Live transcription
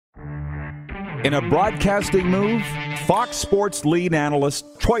In a broadcasting move, Fox Sports lead analyst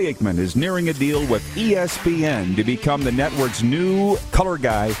Troy Aikman is nearing a deal with ESPN to become the network's new color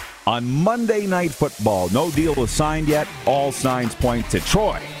guy on Monday Night Football. No deal is signed yet. All signs point to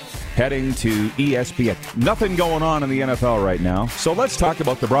Troy heading to ESPN. Nothing going on in the NFL right now, so let's talk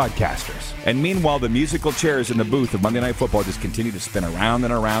about the broadcasters. And meanwhile, the musical chairs in the booth of Monday Night Football just continue to spin around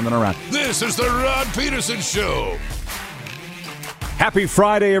and around and around. This is the Rod Peterson Show. Happy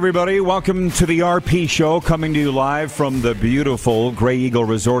Friday, everybody. Welcome to the RP Show, coming to you live from the beautiful Grey Eagle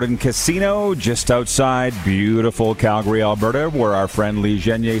Resort and Casino just outside beautiful Calgary, Alberta, where our friend Lee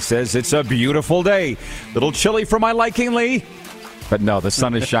Genier says it's a beautiful day. Little chilly for my liking, Lee. But no, the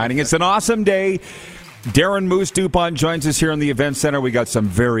sun is shining. It's an awesome day. Darren Moose Dupont joins us here in the event center. We got some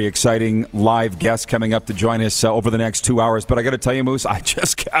very exciting live guests coming up to join us over the next 2 hours. But I got to tell you, Moose,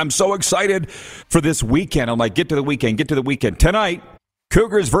 I'm so excited for this weekend. I'm like, get to the weekend. Tonight,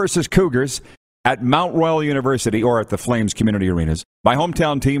 Cougars versus Cougars at Mount Royal University or at the Flames Community Arenas. My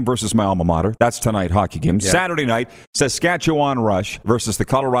hometown team versus my alma mater. That's tonight, hockey game. Yeah. Saturday night, Saskatchewan Rush versus the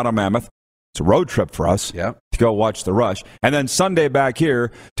Colorado Mammoth. It's a road trip for us to go watch the Rush. And then Sunday back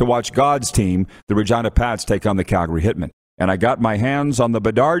here to watch God's team, the Regina Pats, take on the Calgary Hitmen. And I got my hands on the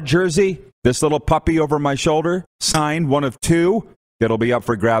Bedard jersey, this little puppy over my shoulder, signed, one of two. It'll be up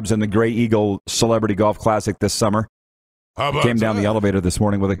for grabs in the Grey Eagle Celebrity Golf Classic this summer. Came down the elevator this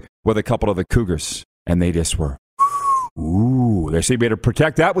morning with a couple of the Cougars, and they just were, ooh, they say you better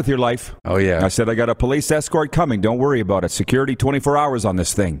protect that with your life. Oh, yeah. I said, I got a police escort coming. Don't worry about it. Security 24 hours on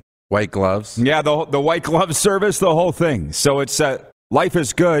this thing. White gloves. Yeah, the white glove service, the whole thing. So it's life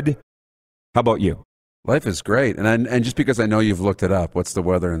is good. How about you? Life is great. And just because I know you've looked it up, what's the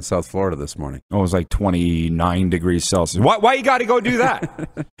weather in South Florida this morning? Oh, it was like 29 degrees Celsius. Why you got to go do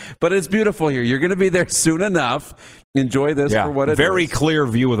that? But it's beautiful here. You're going to be there soon enough. Enjoy this for what it is. Very clear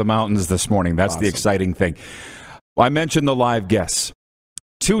view of the mountains this morning. That's awesome. The exciting thing. Well, I mentioned the live guests.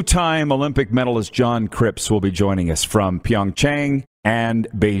 Two-time Olympic medalist John Cripps will be joining us from Pyeongchang and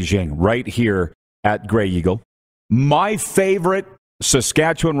Beijing right here at Grey Eagle. My favorite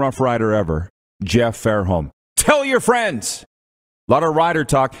Saskatchewan Rough Rider ever, Jeff Fairholm. Tell your friends. A lot of rider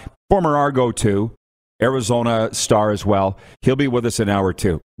talk. Former Argo, too. Arizona star as well. He'll be with us an hour or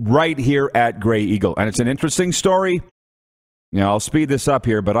two right here at Grey Eagle. And it's an interesting story. You know, I'll speed this up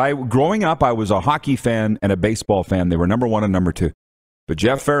here, but growing up, I was a hockey fan and a baseball fan. They were number one and number two. But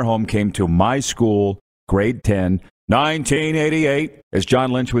Jeff Fairholm came to my school, grade 10, 1988, as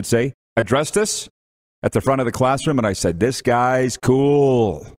John Lynch would say, addressed us at the front of the classroom, and I said, this guy's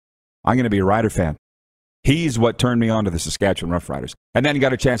cool. I'm going to be a Rider fan. He's what turned me on to the Saskatchewan Rough Riders. And then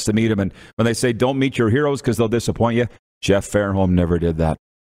got a chance to meet him, and when they say don't meet your heroes because they'll disappoint you, Jeff Fairholm never did that.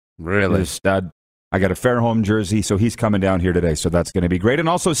 Really? He's a stud. I got a Fairholm jersey, so he's coming down here today, so that's going to be great. And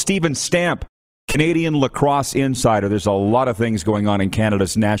also Stephen Stamp, Canadian lacrosse insider. There's a lot of things going on in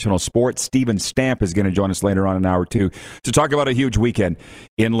Canada's national sport. Stephen Stamp is going to join us later on in an hour or two to talk about a huge weekend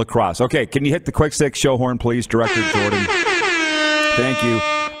in lacrosse. Okay, can you hit the quick six show horn, please, Director Jordan? Thank you.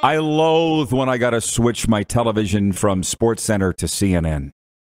 I loathe when I got to switch my television from SportsCenter to CNN.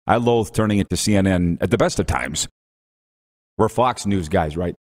 I loathe turning it to CNN at the best of times. We're Fox News guys,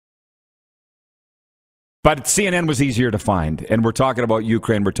 right? But CNN was easier to find, and we're talking about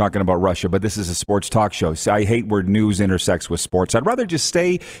Ukraine, we're talking about Russia, but this is a sports talk show. So I hate where news intersects with sports. I'd rather just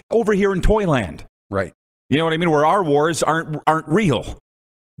stay over here in Toyland. Right. You know what I mean? Where our wars aren't real,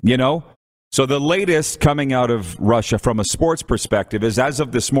 you know? So the latest coming out of Russia from a sports perspective is, as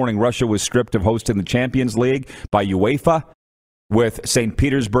of this morning, Russia was stripped of hosting the Champions League by UEFA, with St.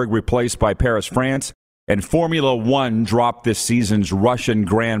 Petersburg replaced by Paris, France, and Formula One dropped this season's Russian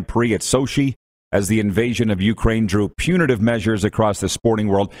Grand Prix at Sochi, as the invasion of Ukraine drew punitive measures across the sporting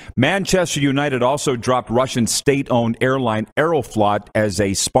world. Manchester United also dropped Russian state-owned airline Aeroflot as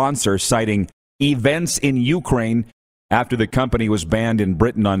a sponsor, citing events in Ukraine after the company was banned in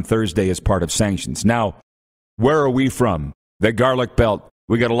Britain on Thursday as part of sanctions. Now, where are we from? The Garlic Belt.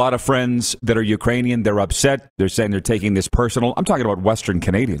 We got a lot of friends that are Ukrainian. They're upset. They're saying they're taking this personal. I'm talking about Western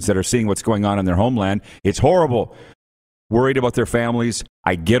Canadians that are seeing what's going on in their homeland. It's horrible. Worried about their families.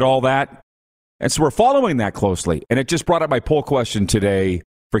 I get all that. And so we're following that closely. And it just brought up my poll question today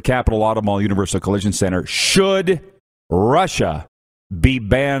for Capital Auto Mall Universal Collision Center. Should Russia be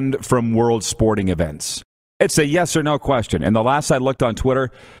banned from world sporting events? It's a yes or no question. And the last I looked on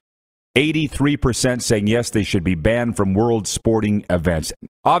Twitter, 83% saying yes, they should be banned from world sporting events.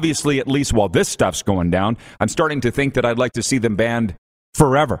 Obviously, at least while this stuff's going down, I'm starting to think that I'd like to see them banned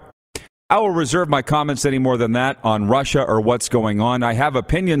forever. I will reserve my comments any more than that on Russia or what's going on. I have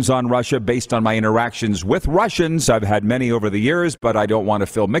opinions on Russia based on my interactions with Russians. I've had many over the years, but I don't want to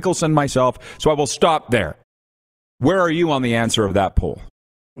Phil Mickelson myself, so I will stop there. Where are you on the answer of that poll?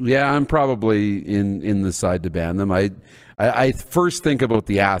 Yeah, I'm probably in the side to ban them. I first think about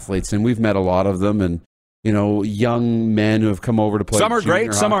the athletes, and we've met a lot of them, and young men who have come over to play. Some are great,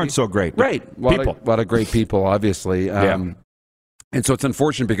 hockey. some aren't so great. Right, a lot of great people, obviously. And so it's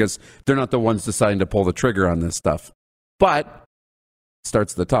unfortunate because they're not the ones deciding to pull the trigger on this stuff. But it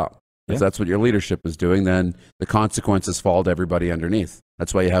starts at the top. If that's what your leadership is doing, then the consequences fall to everybody underneath.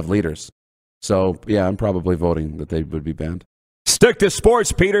 That's why you have leaders. So, yeah, I'm probably voting that they would be banned. Stick to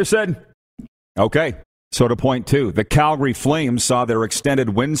sports, Peterson. Okay. So to point two, the Calgary Flames saw their extended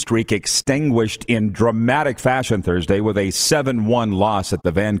win streak extinguished in dramatic fashion Thursday with a 7-1 loss at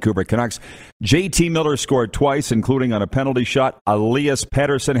the Vancouver Canucks. JT Miller scored twice, including on a penalty shot. Elias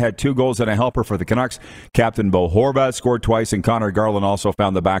Pettersson had 2 goals and a helper for the Canucks. Captain Bo Horvat scored twice, and Connor Garland also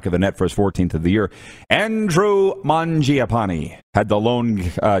found the back of the net for his 14th of the year. Andrew Mangiapane had the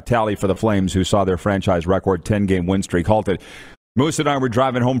lone tally for the Flames, who saw their franchise record 10-game win streak halted. Moose and I were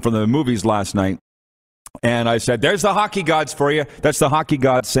driving home from the movies last night, and I said, there's the hockey gods for you. That's the hockey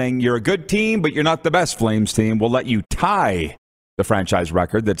gods saying, you're a good team, but you're not the best Flames team. We'll let you tie the franchise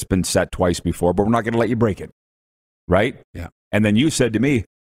record that's been set twice before, but we're not going to let you break it. Right? Yeah. And then you said to me,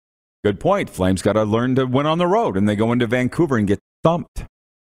 good point. Flames got to learn to win on the road, and they go into Vancouver and get thumped.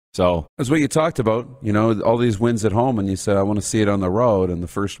 So that's what you talked about, all these wins at home, and you said, I want to see it on the road. And the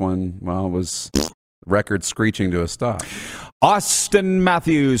first one, was record screeching to a stop. Auston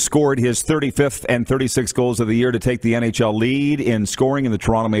Matthews scored his 35th and 36th goals of the year to take the NHL lead in scoring, and the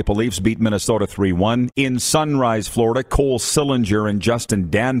Toronto Maple Leafs beat Minnesota 3-1. In Sunrise, Florida, Cole Sillinger and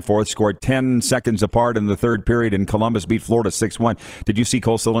Justin Danforth scored 10 seconds apart in the third period, and Columbus beat Florida 6-1. Did you see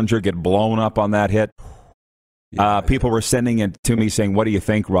Cole Sillinger get blown up on that hit? Yeah, people were sending it to me saying, what do you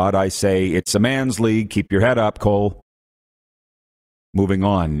think, Rod? I say, it's a man's league. Keep your head up, Cole. Moving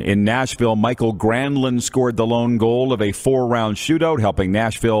on. In Nashville, Michael Granlund scored the lone goal of a 4-round shootout, helping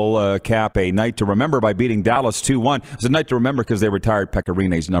Nashville cap a night to remember by beating Dallas 2-1. It was a night to remember because they retired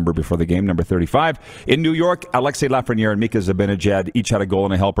Pekarine's number before the game, number 35. In New York, Alexei Lafreniere and Mika Zibanejad each had a goal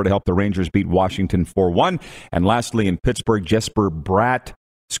and a helper to help the Rangers beat Washington 4-1. And lastly, in Pittsburgh, Jesper Bratt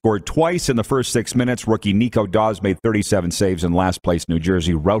scored twice in the first 6 minutes. Rookie Nico Dawes made 37 saves, and last place New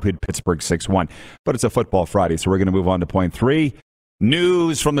Jersey routed Pittsburgh 6-1. But it's a football Friday, so we're going to move on to point 3.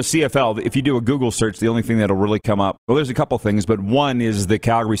 News from the CFL. If you do a Google search, the only thing that'll really come up, well, there's a couple things, but one is the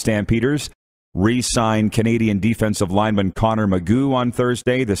Calgary Stampeders re-signed Canadian defensive lineman Connor Magoo on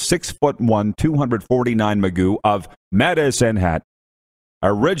Thursday. The 6'1", 249 Magoo of Medicine Hat,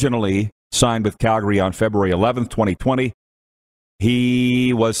 originally signed with Calgary on February 11th, 2020.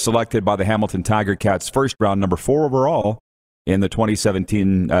 He was selected by the Hamilton Tiger Cats first round, number 4 overall, in the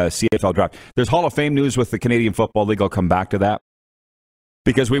 2017 CFL draft. There's Hall of Fame news with the Canadian Football League. I'll come back to that.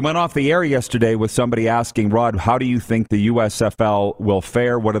 Because we went off the air yesterday with somebody asking, Rod, how do you think the USFL will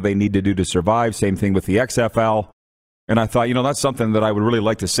fare? What do they need to do to survive? Same thing with the XFL. And I thought, that's something that I would really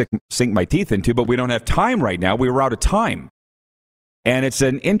like to sink my teeth into, but we don't have time right now. We were out of time. And it's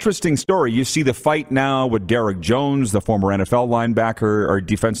an interesting story. You see the fight now with Derek Jones, the former NFL linebacker or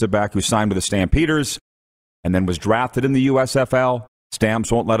defensive back who signed with the Stampeders and then was drafted in the USFL.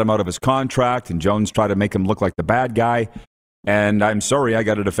 Stamps won't let him out of his contract, and Jones tried to make him look like the bad guy. And I'm sorry, I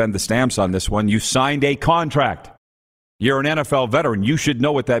got to defend the Stamps on this one. You signed a contract. You're an NFL veteran. You should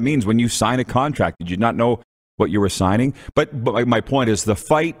know what that means when you sign a contract. Did you not know what you were signing? But my point is the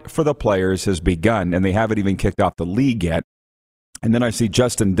fight for the players has begun, and they haven't even kicked off the league yet. And then I see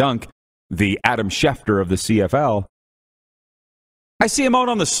Justin Dunk, the Adam Schefter of the CFL. I see him out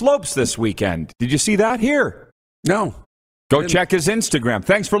on the slopes this weekend. Did you see that here? No. Go check his Instagram.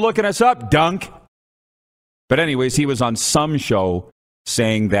 Thanks for looking us up, Dunk. But anyways, he was on some show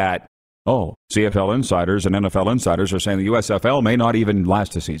saying that, CFL insiders and NFL insiders are saying the USFL may not even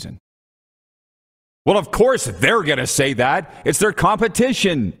last a season. Well, of course they're going to say that. It's their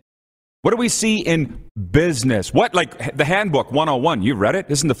competition. What do we see in business? What, like the handbook 101, you read it?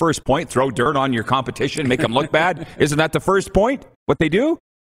 Isn't the first point, throw dirt on your competition, make them look bad? Isn't that the first point, what they do?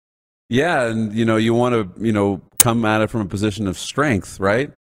 Yeah, and, you want to, come at it from a position of strength, right?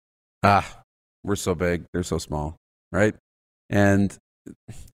 We're so big, they're so small, right? And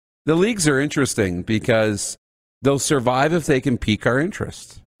the leagues are interesting because they'll survive if they can pique our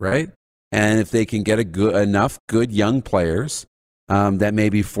interest, right? And if they can get enough good young players that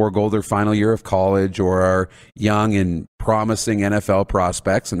maybe forego their final year of college or are young and promising NFL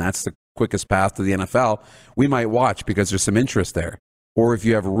prospects, and that's the quickest path to the NFL, we might watch because there's some interest there. or if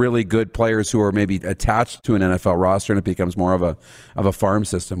you have really good players who are maybe attached to an NFL roster and it becomes more of a farm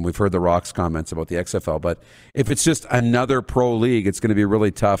system. We've heard the Rocks comments about the XFL, but if it's just another pro league, it's going to be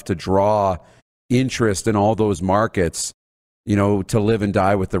really tough to draw interest in all those markets, to live and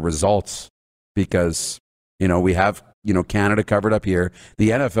die with the results, because, we have, Canada covered up here. The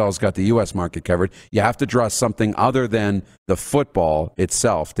NFL's got the U.S. market covered. You have to draw something other than the football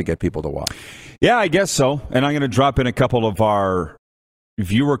itself to get people to watch. Yeah, I guess so. And I'm going to drop in a couple of our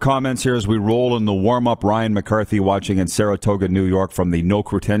viewer comments here as we roll in the warm-up. Ryan McCarthy watching in Saratoga, New York from the No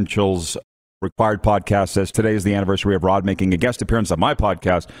Credentials Required podcast says, today is the anniversary of Rod making a guest appearance on my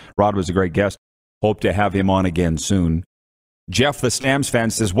podcast. Rod was a great guest. Hope to have him on again soon. Jeff, the Stamps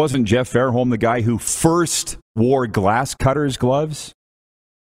fan, says, wasn't Jeff Fairholm the guy who first wore glass cutters gloves?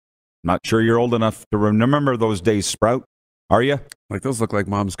 Not sure you're old enough to remember those days, Sprout. Are you? Like, those look like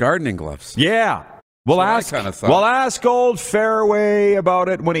Mom's gardening gloves. Yeah. We'll ask old Fairway about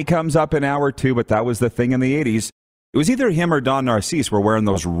it when he comes up in hour 2, but that was the thing in the 80s. It was either him or Don Narcisse were wearing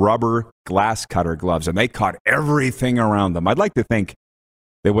those rubber glass cutter gloves, and they caught everything around them. I'd like to think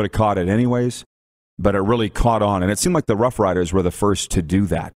they would have caught it anyways, but it really caught on, and it seemed like the Rough Riders were the first to do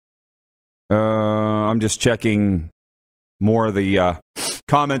that. I'm just checking more of the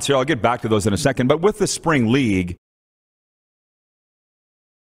comments here. I'll get back to those in a second. But with the Spring League,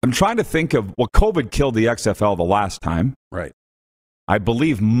 I'm trying to think of, COVID killed the XFL the last time. Right. I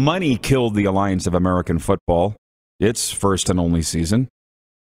believe money killed the Alliance of American Football, its first and only season.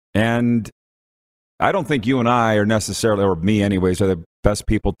 And I don't think you and I are necessarily, or me anyways, are the best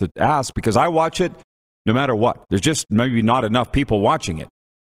people to ask, because I watch it no matter what. There's just maybe not enough people watching it.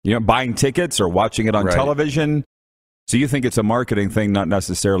 Buying tickets or watching it on television. So you think it's a marketing thing, not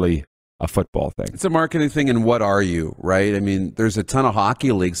necessarily a football thing. It's a marketing thing, and what are you, right? I mean, there's a ton of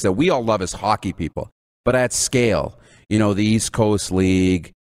hockey leagues that we all love as hockey people, but at scale, the East Coast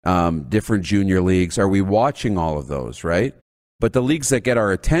League, different junior leagues, are we watching all of those, right? But the leagues that get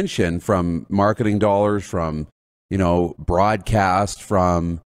our attention from marketing dollars, from, broadcast,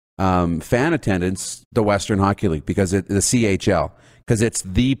 from fan attendance, the Western Hockey League, because the CHL, because it's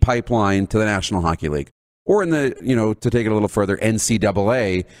the pipeline to the National Hockey League. Or in the, to take it a little further,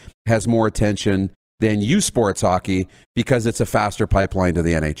 NCAA has more attention than U Sports hockey because it's a faster pipeline to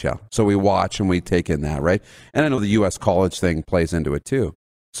the NHL. So we watch and we take in that, right? And I know the U.S. college thing plays into it too.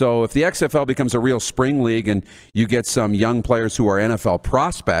 So if the XFL becomes a real spring league and you get some young players who are NFL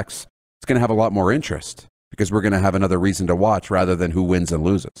prospects, it's going to have a lot more interest because we're going to have another reason to watch rather than who wins and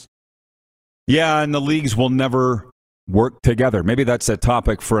loses. Yeah, and the leagues will never work together. Maybe that's a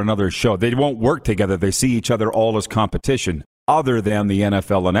topic for another show. They won't work together. They see each other all as competition, other than the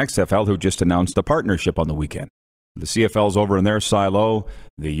NFL and XFL, who just announced a partnership on the weekend. The CFL's over in their silo.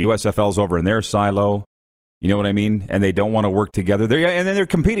 The USFL's over in their silo. You know what I mean? And they don't want to work together. And then they're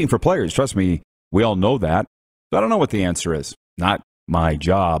competing for players. Trust me, we all know that. So I don't know what the answer is. Not my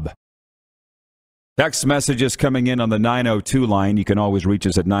job. Text messages coming in on the 902 line. You can always reach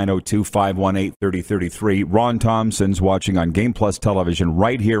us at 902-518-3033. Ron Thompson's watching on Game Plus television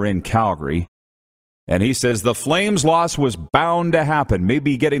right here in Calgary. And he says the Flames' loss was bound to happen.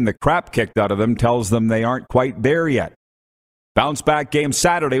 Maybe getting the crap kicked out of them tells them they aren't quite there yet. Bounce back game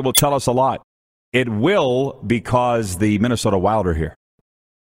Saturday will tell us a lot. It will, because the Minnesota Wild are here.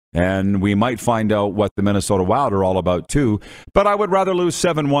 And we might find out what the Minnesota Wild are all about too. But I would rather lose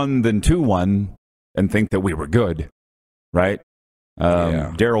 7-1 than 2-1 and think that we were good, right?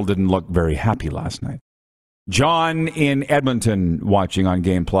 Daryl didn't look very happy last night. John in Edmonton, watching on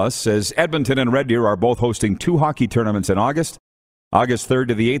Game Plus, says Edmonton and Red Deer are both hosting 2 hockey tournaments in August. August 3rd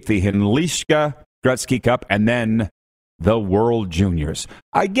to the 8th, the Henlishka Gretzky Cup, and then the World Juniors.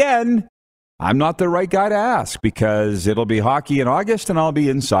 Again, I'm not the right guy to ask, because it'll be hockey in August and I'll be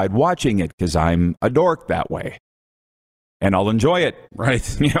inside watching it because I'm a dork that way. And I'll enjoy it. Right.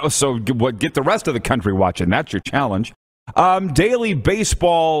 So get the rest of the country watching. That's your challenge. Daily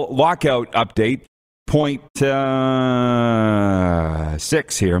baseball lockout update. Point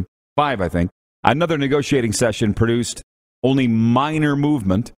 6 here. 5, I think. Another negotiating session produced only minor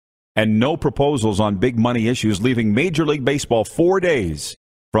movement and no proposals on big money issues, leaving Major League Baseball 4 days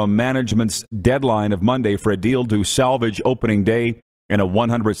from management's deadline of Monday for a deal to salvage opening day in a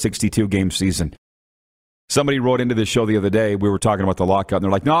 162-game season. Somebody wrote into this show the other day, we were talking about the lockout, and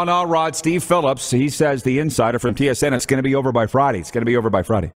they're like, no, Rod, Steve Phillips, he says, the insider from TSN, it's going to be over by Friday. It's going to be over by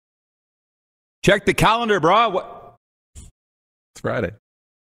Friday. Check the calendar, bro. It's Friday.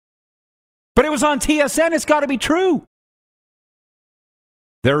 But it was on TSN. It's got to be true.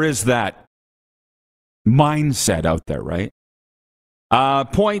 There is that mindset out there, right?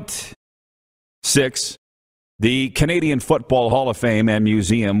 Point 6, The Canadian Football Hall of Fame and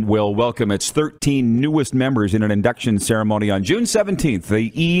Museum will welcome its 13 newest members in an induction ceremony on June 17th,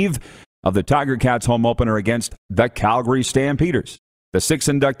 the eve of the Tiger Cats home opener against the Calgary Stampeders. The 6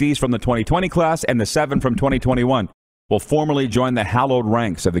 inductees from the 2020 class and the 7 from 2021 will formally join the hallowed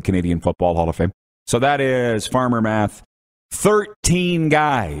ranks of the Canadian Football Hall of Fame. So that is, farmer math, 13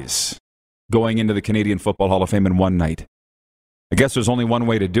 guys going into the Canadian Football Hall of Fame in one night. I guess there's only one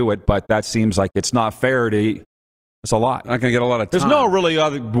way to do it, but that seems like it's not fair to... It's a lot. Not going to get a lot of time. There's no really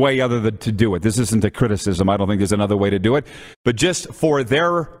other way other than to do it. This isn't a criticism. I don't think there's another way to do it. But just for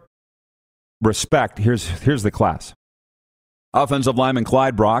their respect, here's the class. Offensive lineman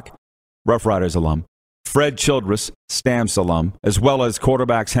Clyde Brock, Rough Riders alum. Fred Childress, Stamps alum, as well as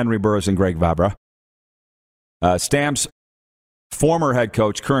quarterbacks Henry Burris and Greg Vabra. Stamps, former head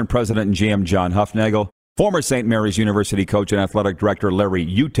coach, current president and GM John Huffnagel. Former St. Mary's University coach and athletic director Larry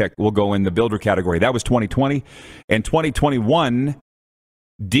Utek will go in the builder category. That was 2020. And 2021,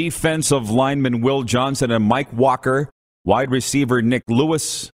 defensive lineman Will Johnson and Mike Walker, wide receiver Nick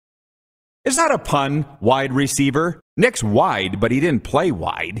Lewis. Is that a pun, wide receiver? Nick's wide, but he didn't play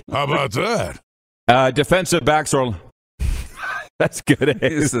wide. How about that? Defensive backs are... That's good.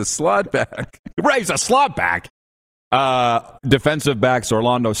 He's a slot back. Right, he's a slot back. Defensive backs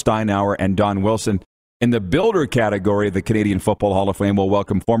Orlando Steinauer and Don Wilson. In the builder category, the Canadian Football Hall of Fame will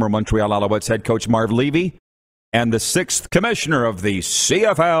welcome former Montreal Alouettes head coach Marv Levy and the 6th commissioner of the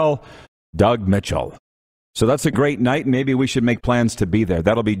CFL, Doug Mitchell. So that's a great night. Maybe we should make plans to be there.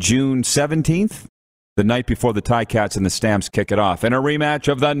 That'll be June 17th, the night before the Ticats and the Stamps kick it off, in a rematch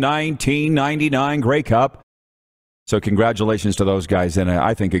of the 1999 Grey Cup. So congratulations to those guys, and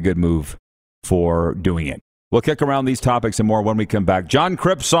I think a good move for doing it. We'll kick around these topics and more when we come back. John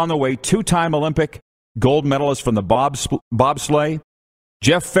Cripps on the way, 2-time Olympic gold medalist from the bobsleigh.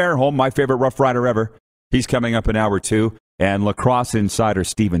 Jeff Fairholm, my favorite Rough Rider ever. He's coming up in hour 2. And lacrosse insider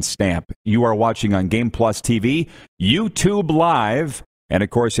Steven Stamp. You are watching on Game Plus TV, YouTube Live. And, of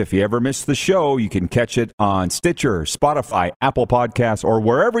course, if you ever miss the show, you can catch it on Stitcher, Spotify, Apple Podcasts, or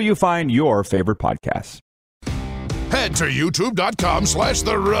wherever you find your favorite podcasts. Head to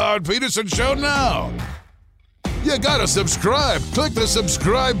youtube.com/The Rod Peterson Show now. You gotta subscribe. Click the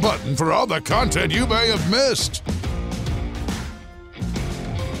subscribe button for all the content you may have missed.